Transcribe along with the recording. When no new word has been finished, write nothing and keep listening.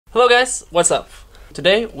Hello guys, what's up?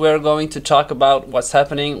 Today we're going to talk about what's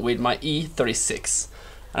happening with my E36,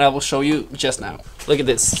 and I will show you just now. Look at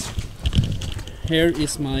this. Here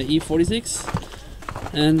is my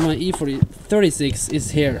E46, and my E36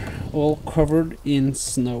 is here, all covered in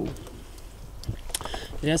snow.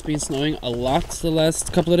 It has been snowing a lot the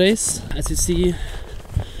last couple of days. As you see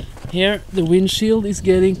here, the windshield is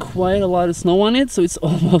getting quite a lot of snow on it, so it's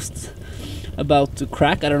almost about to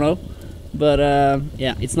crack, I don't know. But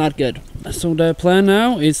yeah, it's not good. So the plan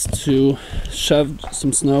now is to shove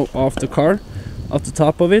some snow off the car, off the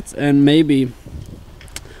top of it, and maybe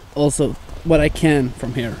also what I can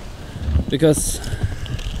from here. Because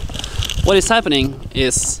what is happening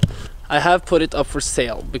is I have put it up for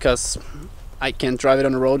sale because I can't drive it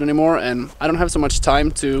on the road anymore, and I don't have so much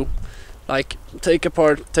time to like take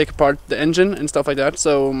apart the engine and stuff like that.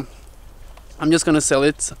 So I'm just gonna sell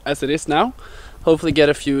it as it is now. Hopefully get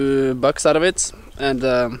a few bucks out of it and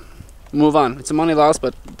move on. It's a money loss,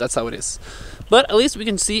 but that's how it is. But at least we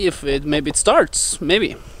can see if maybe it starts.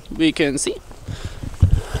 Maybe we can see,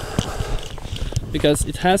 because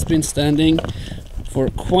it has been standing for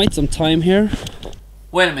quite some time here.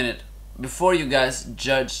 Wait a minute, before you guys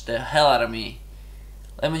judge the hell out of me,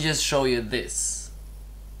 let me just show you this.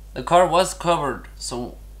 The car was covered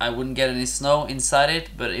so I wouldn't get any snow inside it,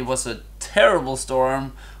 but it was a terrible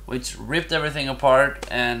storm which ripped everything apart,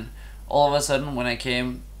 and all of a sudden when I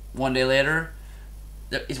came one day later,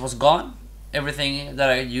 it was gone. Everything that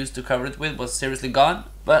I used to cover it with was seriously gone.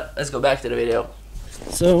 But let's go back to the video.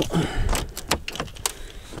 So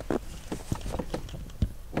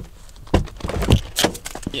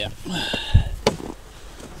yeah,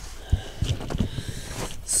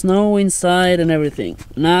 snow inside and everything.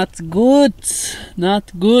 Not good.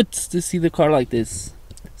 Not good to see the car like this.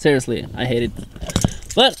 Seriously, I hate it.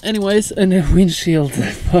 But anyways, and the windshield,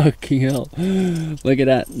 fucking hell. Look at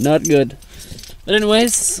that, not good. But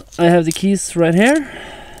anyways, I have the keys right here.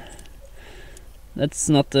 That's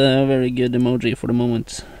not a very good emoji for the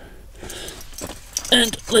moment.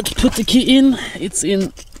 And let's put the key in. It's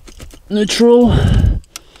in neutral.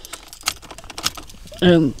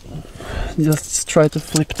 And just try to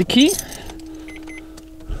flip the key.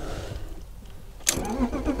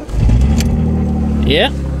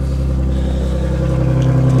 Yeah.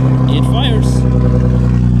 It fires.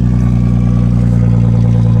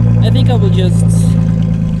 I think I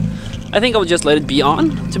will just let it be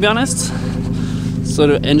on, to be honest, so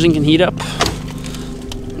the engine can heat up.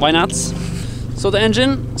 Why not? So the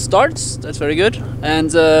engine starts, that's very good.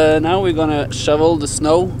 And now we're gonna shovel the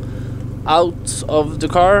snow out of the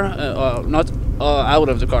car, not out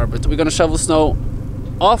of the car, but we're gonna shovel snow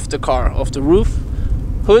off the car, off the roof,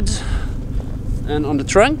 hood, and on the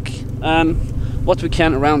trunk, and what we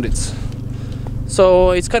can around it.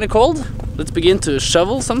 So it's kind of cold. Let's begin to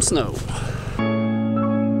shovel some snow.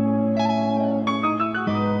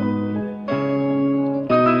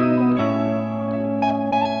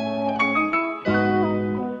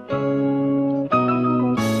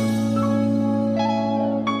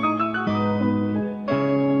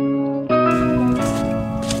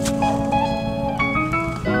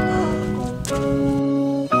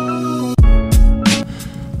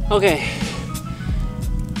 Okay,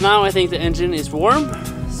 now I think the engine is warm,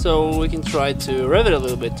 so we can try to rev it a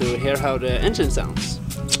little bit to hear how the engine sounds.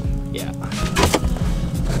 Yeah.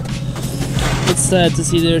 It's sad to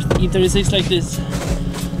see the E36 like this,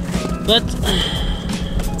 but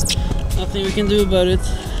nothing we can do about it.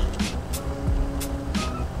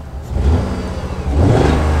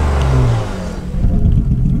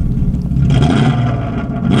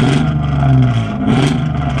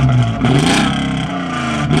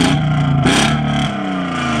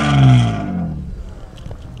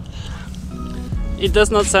 It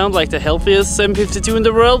does not sound like the healthiest M52 in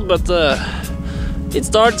the world, but it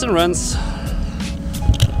starts and runs.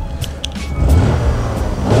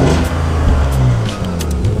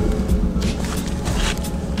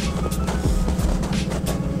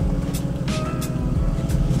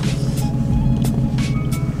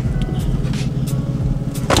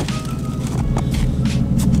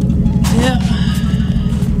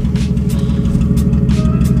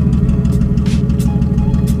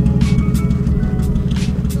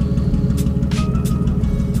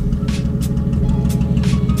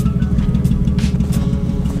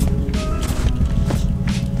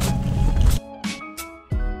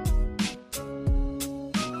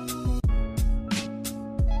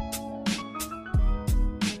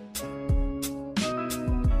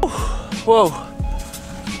 Whoa,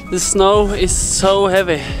 the snow is so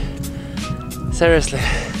heavy, seriously,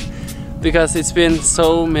 because it's been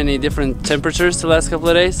so many different temperatures the last couple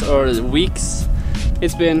of days or weeks,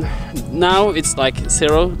 It's been, now it's like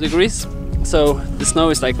 0 degrees, so the snow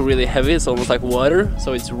is like really heavy. It's almost like water,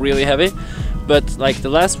 so it's really heavy. But like the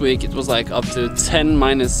last week it was like up to 10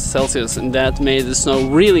 minus Celsius, and that made the snow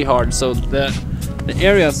really hard. So the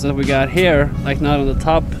areas that we got here, like not on the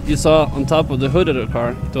top, you saw on top of the hood of the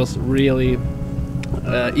car, it was really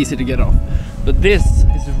easy to get off. But this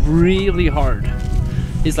is really hard.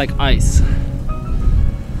 It's like ice.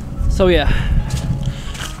 So yeah,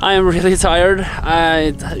 I am really tired.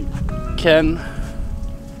 I can...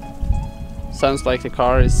 Sounds like the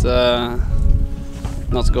car is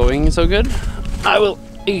not going so good.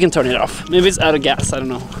 You can turn it off. Maybe it's out of gas, I don't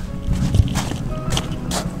know.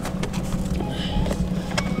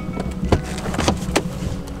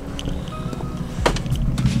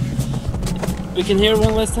 We can hear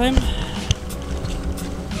one last time.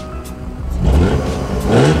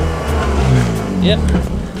 Yeah.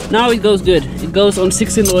 Now it goes good. It goes on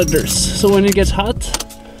 16 liters. So when it gets hot,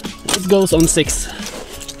 it goes on 6.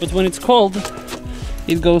 But when it's cold,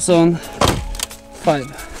 it goes on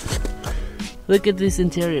 5. Look at this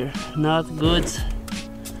interior. Not good.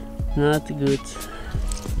 Not good.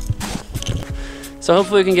 So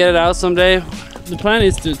hopefully we can get it out someday. The plan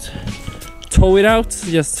is to tow it out,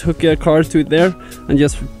 just hook a car to it there, and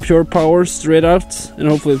just pure power straight out, and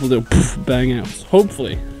hopefully it will do poof, bang out.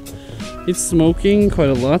 Hopefully. It's smoking quite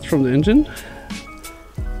a lot from the engine.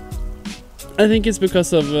 I think it's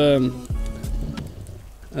because of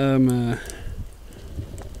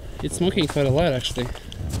it's smoking quite a lot actually.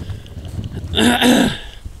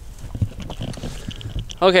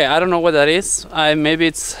 Okay, I don't know what that is. Maybe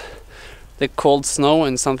it's the cold snow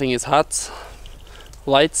and something is hot.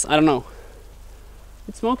 Lights, I don't know.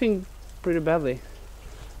 It's smoking pretty badly.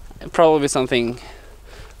 Probably something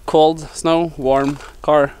cold, snow, warm,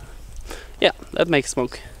 car. Yeah, that makes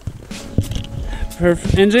smoke.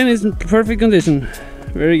 Engine is in perfect condition.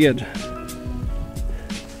 Very good.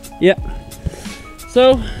 Yeah.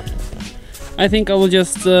 So, I think I will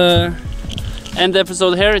just end the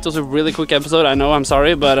episode here. It was a really quick episode, I know, I'm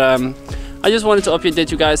sorry, but I just wanted to update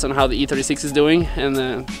you guys on how the E36 is doing,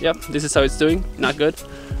 and yeah, this is how it's doing. Not good.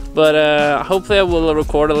 But hopefully I will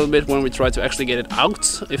record a little bit when we try to actually get it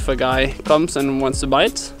out, if a guy comes and wants to buy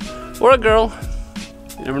it, or a girl,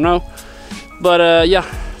 you never know. But yeah,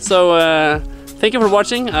 so thank you for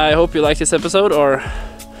watching. I hope you like this episode, or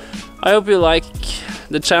I hope you like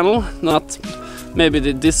the channel, not maybe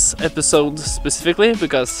this episode specifically,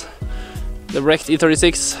 because the Wrecked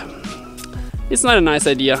E36, it's not a nice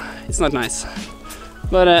idea, it's not nice.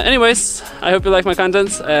 But anyways, I hope you like my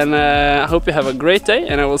content, and I hope you have a great day,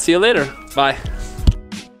 and I will see you later. Bye.